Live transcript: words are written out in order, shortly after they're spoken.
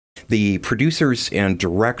the producers and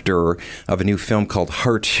director of a new film called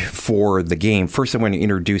Heart for the Game. First, I want to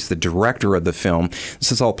introduce the director of the film.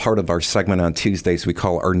 This is all part of our segment on Tuesdays we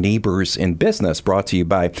call Our Neighbors in Business, brought to you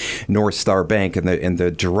by Northstar Bank. And the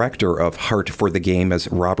director of Heart for the Game is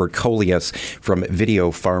Robert Colias from Video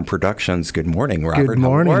Farm Productions. Good morning, Robert. Good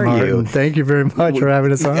morning, How are Martin. you? Thank you very much for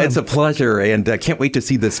having us on. It's a pleasure, and I can't wait to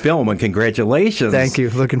see this film, and congratulations. Thank you.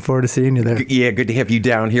 Looking forward to seeing you there. Yeah, good to have you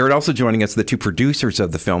down here. And also joining us, the two producers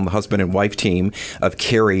of the film, the husband and wife team of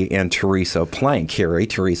Carrie and Teresa Plank. Carrie,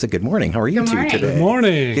 Teresa, good morning. How are you two today? Good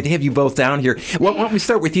morning. Good to have you both down here. Well, why don't we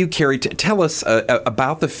start with you, Carrie? Tell us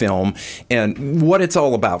about the film and what it's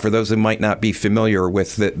all about for those who might not be familiar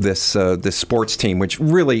with this sports team, which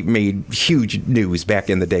really made huge news back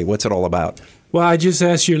in the day. What's it all about? Well, I just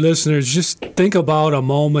ask your listeners, just think about a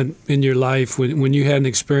moment in your life when you had an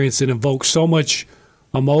experience that invoked so much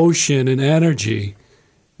emotion and energy,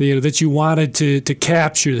 that you wanted to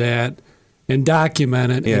capture that and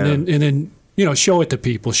document it, and then show it to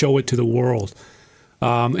people, show it to the world.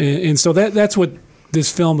 And so that's what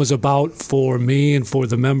this film is about for me and for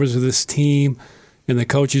the members of this team and the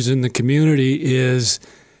coaches in the community, is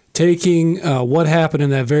taking what happened in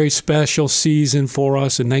that very special season for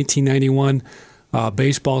us in 1991,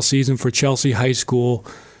 baseball season for Chelsea High School,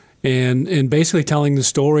 and basically telling the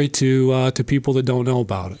story to people that don't know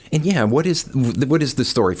about it. And what is the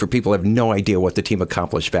story for people who have no idea what the team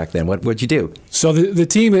accomplished back then? What'd you do? So the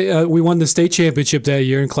team, we won the state championship that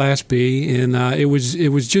year in Class B, and it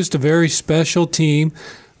was just a very special team.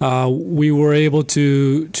 We were able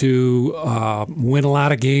to win a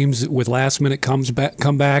lot of games with last-minute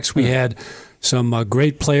comebacks. We had some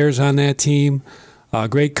great players on that team,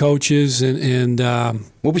 great coaches, and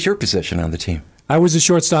what was your position on the team? I was a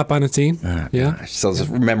shortstop on the team. Yeah. Gosh. So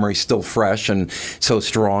the memory's still fresh and so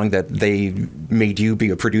strong that they made you be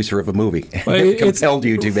a producer of a movie. It compelled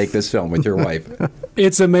you to make this film with your wife.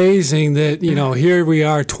 It's amazing that, here we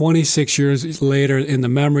are 26 years later and the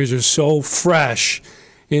memories are so fresh.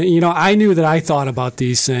 And, I knew that I thought about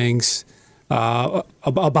these things,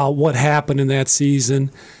 about what happened in that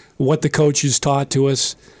season, what the coaches taught to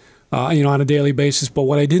us, on a daily basis. But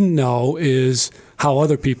what I didn't know is how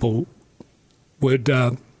other people would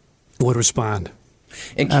respond.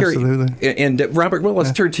 And Carrie, absolutely. And Robert, well,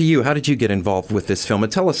 let's turn to you. How did you get involved with this film?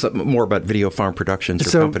 And tell us more about Video Farm Productions,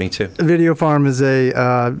 your company, too. Video Farm is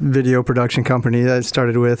a video production company that I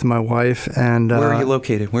started with my wife. And where are you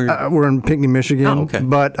located? We're in Pinckney, Michigan. Oh, okay.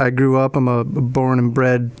 But I grew up. I'm a born and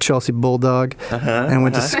bred Chelsea Bulldog, and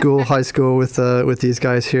went to high school with these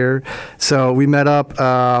guys here. So we met up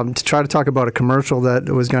to try to talk about a commercial that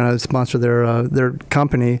was going to sponsor their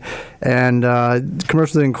company, and the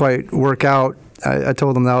commercial didn't quite work out. I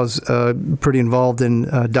told them that I was pretty involved in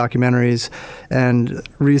documentaries, and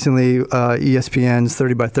recently ESPN's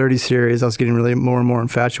 30 by 30 series, I was getting really more and more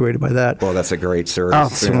infatuated by that. Well, that's a great series. Oh,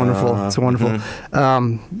 it's wonderful. It's wonderful.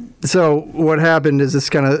 Mm-hmm. So what happened is this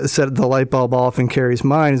kind of set the light bulb off in Carrie's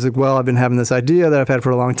mind. He's like, well, I've been having this idea that I've had for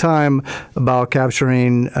a long time about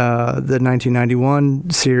capturing the 1991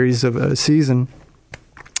 series of a season.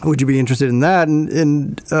 Would you be interested in that?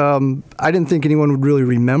 And I didn't think anyone would really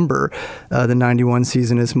remember the 91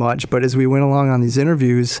 season as much. But as we went along on these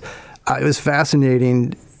interviews, it was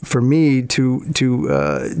fascinating for me to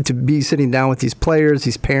be sitting down with these players,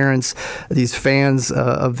 these parents, these fans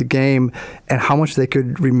of the game, and how much they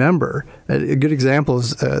could remember. A good example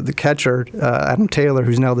is the catcher, Adam Taylor,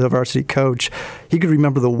 who's now the varsity coach. He could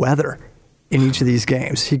remember the weather in each of these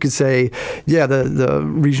games. He could say, yeah, the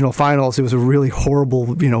regional finals, it was a really horrible,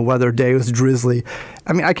 weather day. It was drizzly.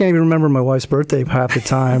 I mean, I can't even remember my wife's birthday half the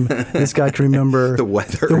time. This guy can remember the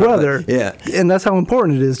weather. The weather. Yeah. And that's how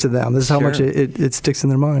important it is to them. This is how much it sticks in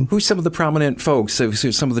their mind. Who's some of the prominent folks? So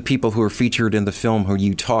some of the people who are featured in the film who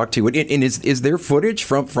you talk to? And is there footage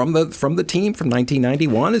from the team from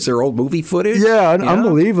 1991? Is there old movie footage? Yeah,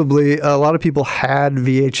 unbelievably, a lot of people had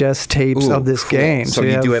VHS tapes of this game. So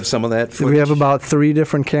you do have some of that footage? We have about 3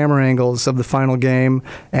 different camera angles of the final game,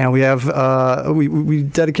 and we have we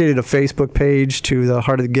dedicated a Facebook page to the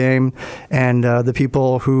heart of the game, and the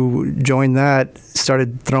people who joined that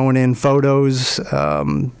started throwing in photos,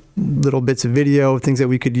 little bits of video, things that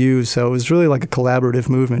we could use. So it was really like a collaborative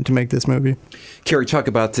movement to make this movie. Carrie, talk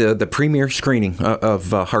about the premiere screening of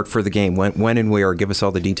Heart for the Game. When and where? Give us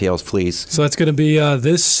all the details, please. So it's going to be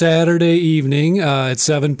this Saturday evening at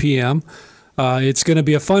 7 p.m. It's going to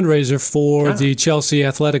be a fundraiser for the Chelsea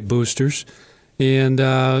Athletic Boosters. And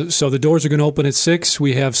so the doors are going to open at 6.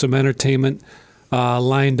 We have some entertainment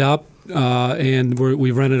lined up, and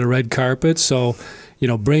we've rented a red carpet. So,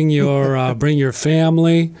 bring your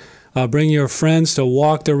family, bring your friends to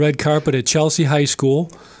walk the red carpet at Chelsea High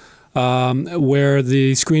School. where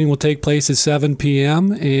the screening will take place at 7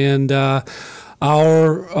 p.m. And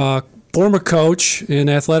our former coach and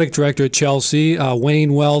athletic director at Chelsea,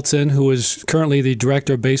 Wayne Welton, who is currently the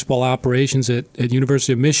director of baseball operations at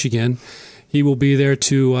University of Michigan, he will be there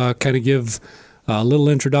to kind of give a little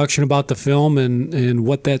introduction about the film and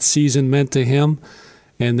what that season meant to him.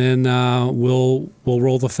 And then we'll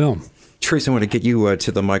roll the film. Teresa, I want to get you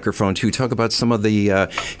to the microphone to talk about some of the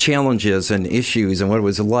challenges and issues and what it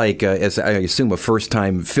was like as, I assume, a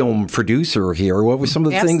first-time film producer here. What were some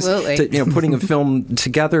of the things, putting a film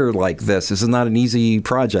together like this? This is not an easy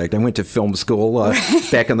project. I went to film school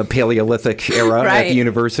back in the Paleolithic era at the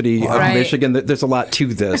University of Michigan. There's a lot to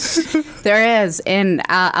this. There is, and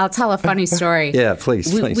I'll tell a funny story. Yeah,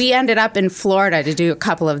 please. We ended up in Florida to do a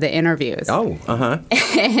couple of the interviews. Oh,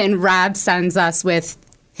 And Rob sends us with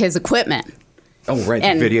his equipment. Oh, right,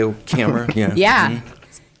 the video camera. Yeah. Yeah. Mm-hmm.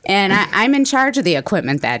 And I'm in charge of the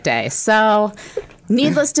equipment that day. So,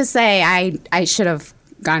 needless to say, I should have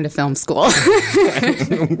gone to film school.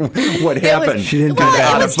 What happened? She didn't do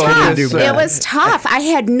that. It was tough. I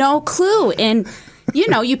had no clue. And,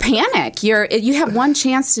 you panic. You have one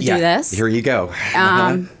chance to do this. Here you go.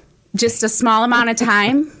 Just a small amount of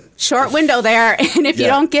time, short window there. And if you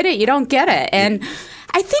don't get it, you don't get it. And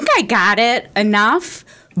I think I got it enough.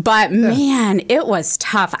 But, man, it was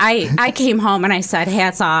tough. I came home and I said,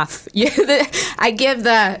 hats off. I give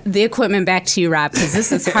the equipment back to you, Rob, because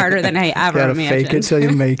this is harder than I ever imagined. Gotta fake it till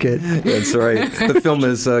you make it. That's right. The film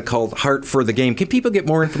is called Heart for the Game. Can people get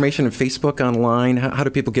more information on Facebook, online? How do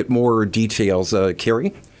people get more details?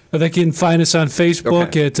 Carrie? They can find us on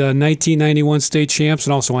Facebook at 1991 State Champs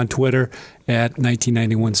and also on Twitter at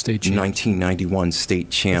 1991 State Champs. 1991 State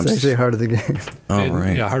Champs. It's actually Heart of the Game.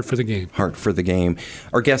 Right. Yeah, Heart for the Game. Heart for the Game.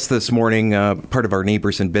 Our guest this morning, part of our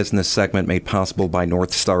Neighbors in Business segment made possible by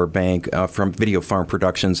Northstar Bank from Video Farm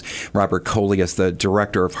Productions. Robert Coleus, the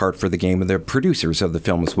director of Heart for the Game, and the producers of the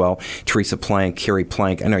film as well. Teresa Plank, Carrie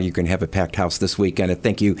Plank. I know you're going to have a packed house this weekend. And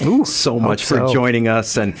thank you so much for joining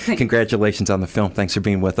us. And congratulations on the film. Thanks for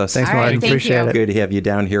being with us. Thanks, Martin. Appreciate it. Good to have you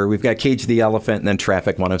down here. We've got Cage the Elephant and then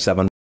Traffic 107.